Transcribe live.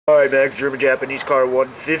Alright, Max, German Japanese car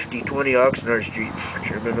 150, 20 Oxnard Street,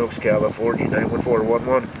 Sherman Oaks, California,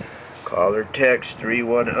 91411. Call or text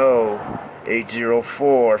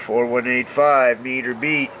 310-804-4185, meet or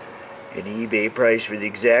beat. An eBay price for the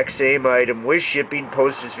exact same item with shipping.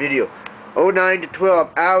 Post this video. 09 to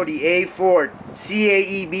 12 Audi A4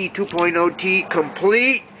 CAEB 2.0T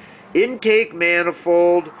complete intake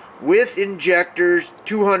manifold with injectors,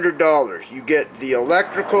 $200. You get the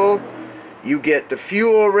electrical, you get the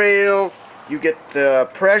fuel rail, you get the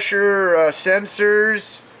pressure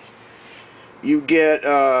sensors, you get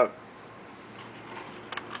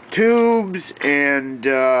tubes and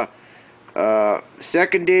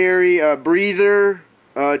secondary breather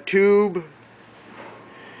tube.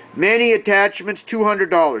 Many attachments,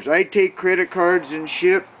 $200. I take credit cards and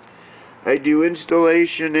ship. I do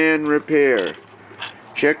installation and repair.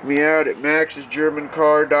 Check me out at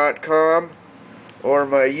maxsgermancar.com or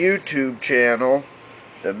my YouTube channel,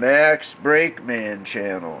 the Max Brakeman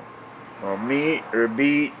channel. I'll meet or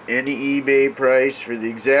beat any eBay price for the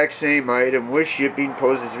exact same item with shipping.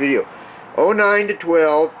 Post this video. 09 to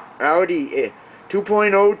 12 Audi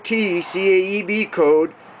 2.0T CAEB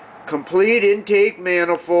code, complete intake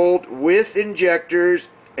manifold with injectors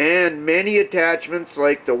and many attachments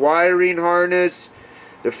like the wiring harness,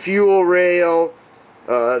 the fuel rail,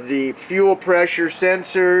 the fuel pressure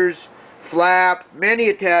sensors, flap, many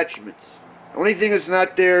attachments. The only thing that's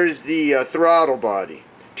not there is the throttle body.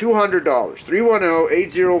 $200.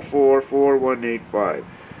 310-804-4185.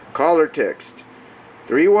 Call or text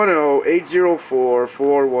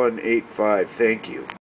 310-804-4185. Thank you.